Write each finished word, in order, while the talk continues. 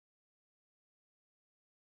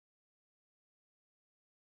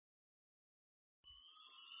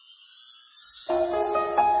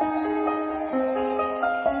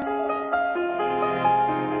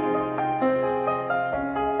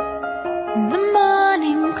The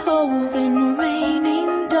morning cold and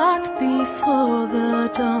raining, dark before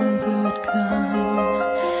the dawn could come.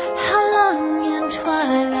 How long in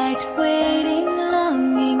twilight waiting,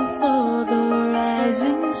 longing for the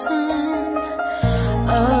rising sun.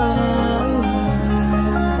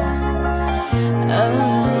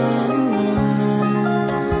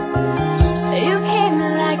 You came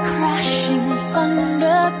like crashing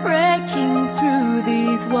thunder, breaking through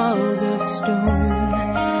these walls of stone.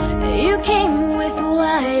 You came with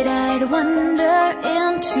wide-eyed wonder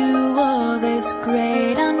into all this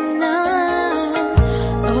great unknown.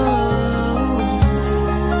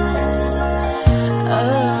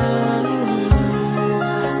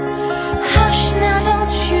 Hush now,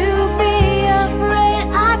 don't you be afraid.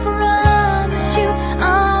 I promise you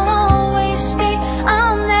I'll always stay.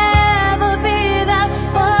 I'll never be that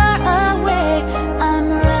far away. I'm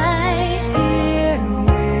right here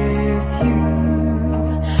with you.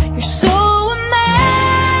 You're so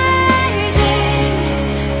amazing.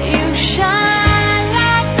 You shine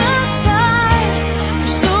like the stars.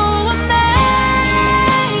 You're so amazing.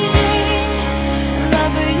 The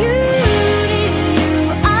beauty you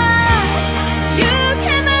are. You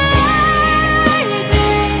came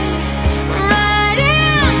rising right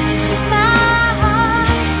into my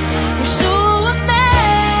heart. You're so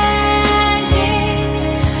amazing.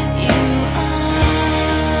 You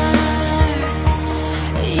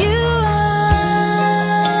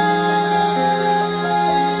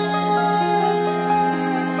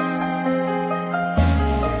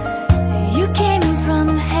You came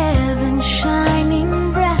from heaven,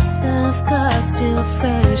 shining breath of God still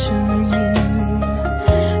fresh on you.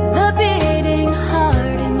 The beating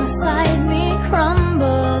heart inside me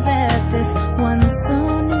crumbled at this one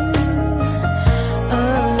so new.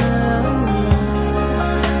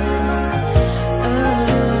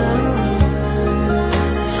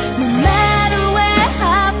 No matter where,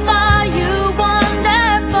 how far you wander,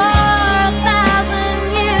 for 1,000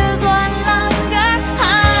 years or longer, I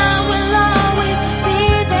will always be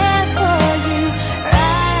there for you,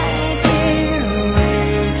 right here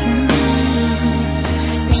with you.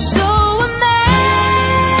 You're so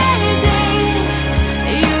amazing.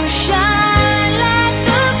 You shine like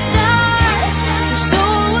the stars. You're so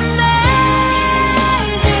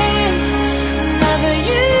amazing. The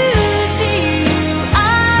beauty you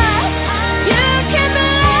are. You keep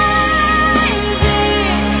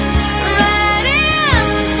rising right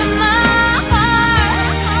into my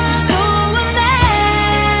heart. You're so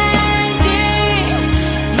amazing.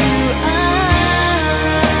 You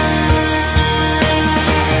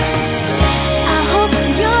I hope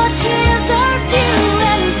your tears are few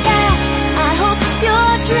and fast. I hope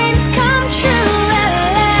your dreams come true at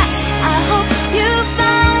last. I hope you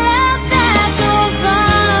find love that goes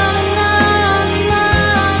on and on and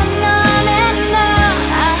on and on and on.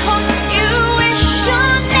 I hope you wish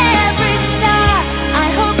on every star. I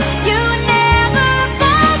hope you never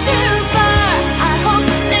fall too far. I hope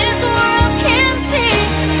this world can see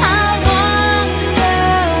how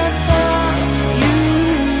wonderful you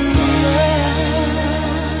are.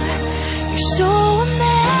 You're so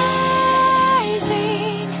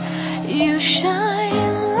amazing. You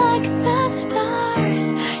shine like the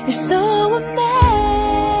stars. You're so amazing.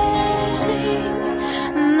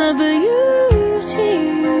 The beauty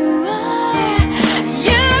you are.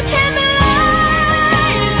 You came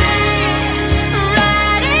rising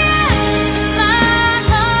right into my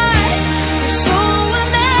heart. You're so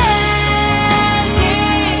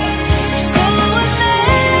amazing. You're so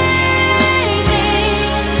amazing.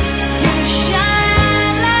 You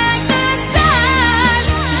shine like the stars.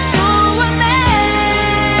 You're so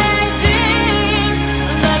amazing.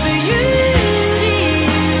 The beauty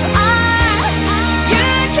you are. You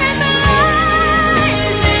came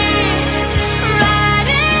rising right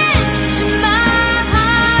into my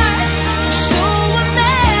heart. You're so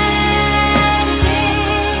amazing.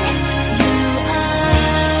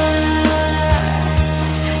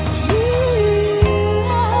 You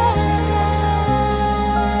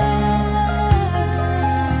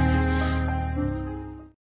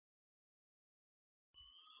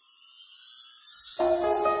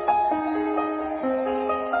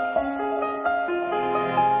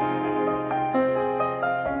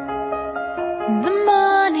The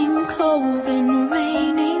morning cold and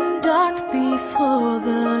raining, dark before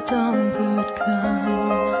the dawn could come.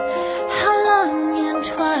 How long in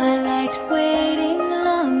twilight waiting,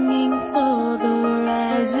 longing for the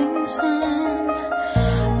rising sun.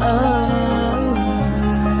 Oh,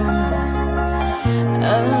 oh,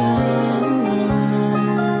 oh.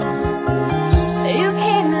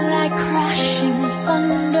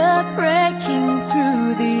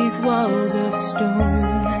 these walls of stone.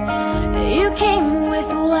 You came with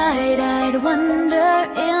wide-eyed wonder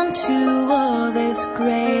into all this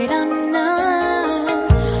great unknown.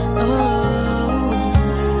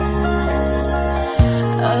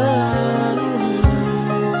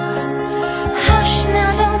 Hush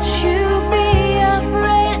now, don't you be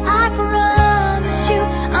afraid. I promise you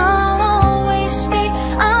I'll always stay.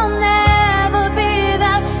 I'll never be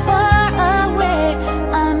that far away.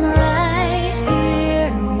 I'm right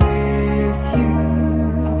here with you.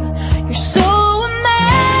 You're so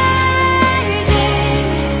amazing.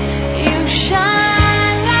 You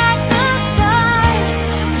shine like the stars.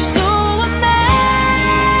 You're so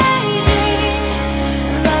amazing.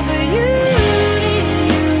 The beauty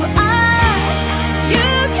you are. You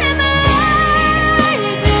came amazing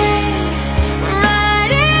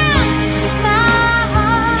right into my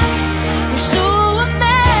heart. You're so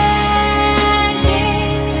amazing.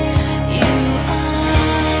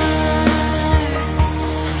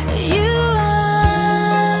 You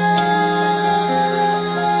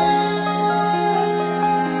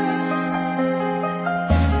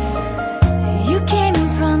You came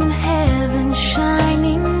from heaven,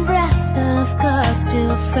 shining breath of God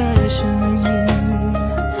still fresh in you.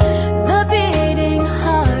 The beating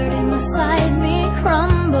heart inside me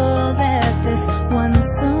crumbled at this one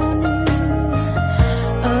so new.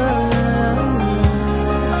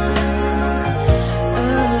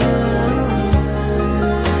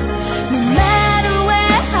 No matter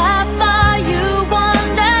where, how far you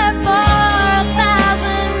wander, for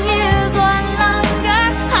 1,000 years or longer,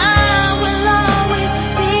 I will always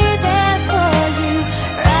be there for you,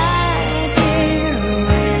 right here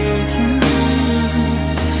with you.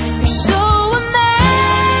 You're so amazing.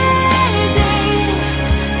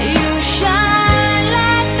 You shine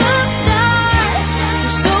like the stars.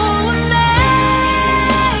 You're so amazing.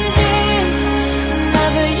 The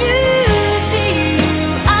beauty you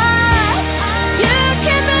are. You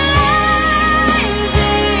came amazing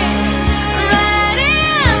right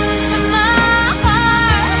into my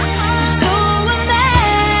heart. You're so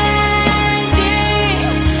amazing.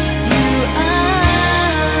 You are.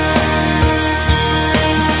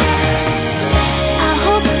 I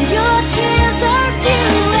hope your tears are few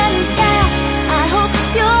and fast. I hope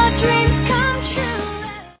your dreams come true.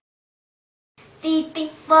 Beep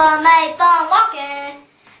beep for my phone walking,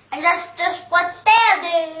 and that's just what they'll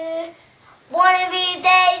do. One of these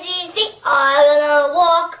days, these feet are gonna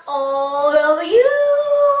walk all over you.